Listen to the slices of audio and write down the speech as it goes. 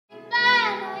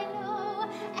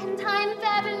and I'm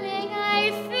babbling,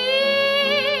 I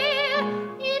feel.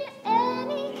 In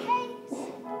any case,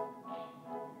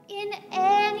 in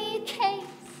any case,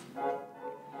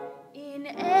 in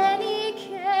any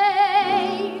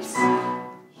case,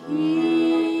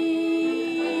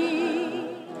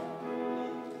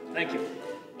 Thank you.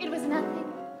 it was nothing.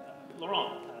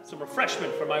 Laurent, some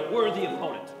refreshment for my worthy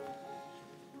opponent.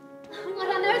 What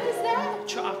on earth is that?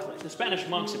 Chocolate. The Spanish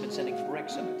monks have been sending for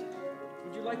excellent.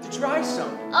 Would you like to try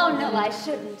some? Oh, no, I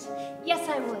shouldn't. Yes,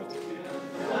 I would.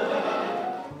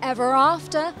 Ever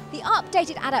After, the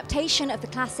updated adaptation of the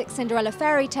classic Cinderella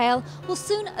fairy tale, will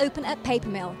soon open at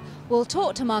Papermill. We'll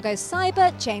talk to Margo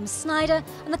Seibert, James Snyder,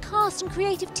 and the cast and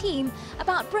creative team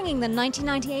about bringing the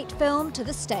 1998 film to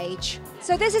the stage.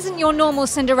 So this isn't your normal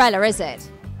Cinderella, is it?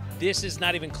 This is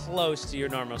not even close to your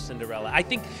normal Cinderella. I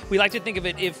think we like to think of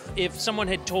it if someone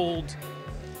had told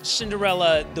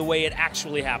Cinderella the way it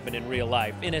actually happened in real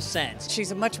life, in a sense.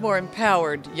 She's a much more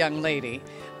empowered young lady.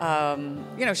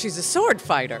 You know, she's a sword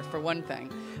fighter, for one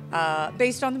thing.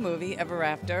 Based on the movie Ever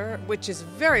After, which is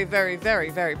very, very, very,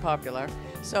 very popular.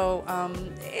 So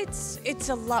it's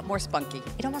a lot more spunky.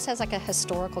 It almost has like a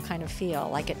historical kind of feel,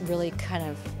 like it really kind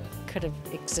of could have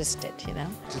existed, you know?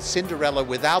 It's Cinderella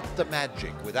without the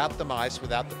magic, without the mice,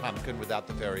 without the pumpkin, without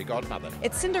the fairy godmother.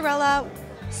 It's Cinderella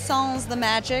sans the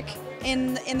magic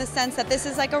in the sense that this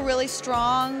is like a really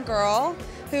strong girl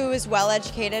who is well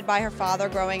educated by her father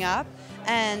growing up,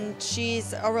 and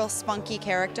she's a real spunky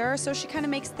character, so she kind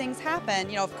of makes things happen,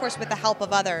 you know, of course with the help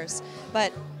of others,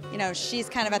 but you know, she's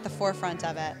kind of at the forefront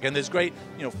of it. And there's great,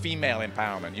 you know, female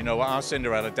empowerment. You know, our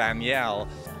Cinderella, Danielle,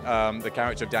 the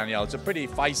character of Danielle, is a pretty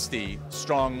feisty,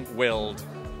 strong-willed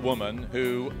woman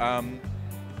who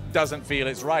doesn't feel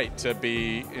it's right to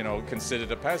be, you know, considered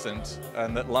a peasant,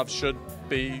 and that love should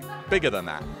be bigger than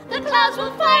that. The clouds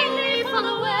will finally fall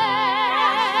away.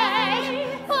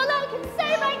 All I can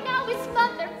say right now is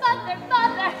mother, mother,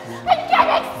 mother. I'm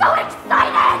getting so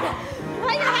excited!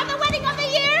 We're gonna have the wedding of the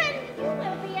year, and you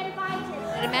will be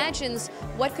invited. It imagines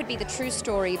what could be the true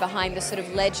story behind the sort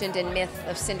of legend and myth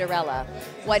of Cinderella.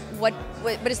 What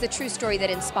is the true story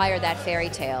that inspired that fairy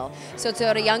tale? So it's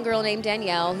about a young girl named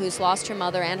Danielle who's lost her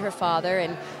mother and her father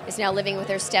and is now living with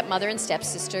her stepmother and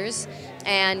stepsisters.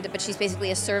 But she's basically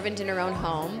a servant in her own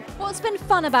home. What's been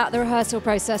fun about the rehearsal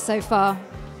process so far?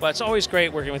 Well, it's always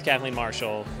great working with Kathleen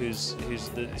Marshall, she's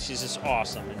just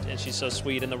awesome, and she's so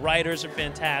sweet, and the writers are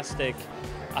fantastic.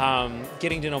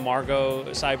 Getting to know Margo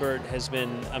Seibert has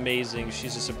been amazing.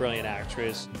 She's just a brilliant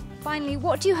actress. Finally,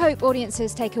 what do you hope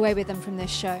audiences take away with them from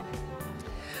this show?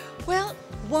 Well,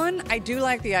 one, I do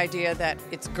like the idea that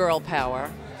it's girl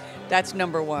power. That's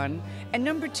number one. And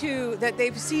number two, that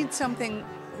they've seen something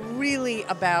really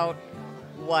about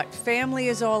what family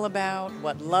is all about,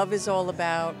 what love is all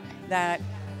about, that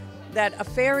a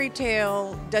fairy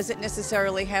tale doesn't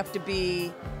necessarily have to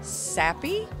be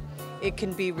sappy. It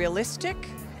can be realistic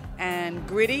and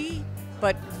gritty,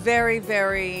 but very,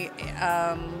 very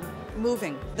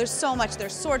moving. There's so much.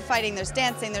 There's sword fighting, there's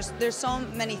dancing, there's so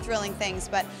many thrilling things,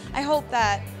 but I hope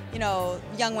that, you know,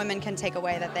 young women can take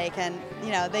away that they can,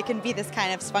 you know, they can be this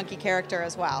kind of spunky character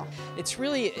as well. It's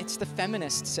the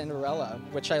feminist Cinderella,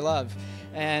 which I love.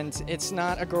 And it's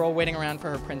not a girl waiting around for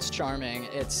her Prince Charming.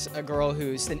 It's a girl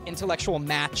who's an intellectual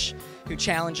match, who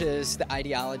challenges the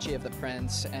ideology of the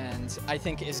prince, and I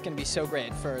think is going to be so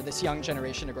great for this young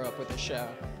generation to grow up with this show.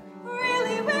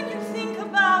 Really, when you think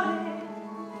about it,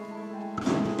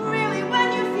 really,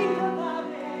 when you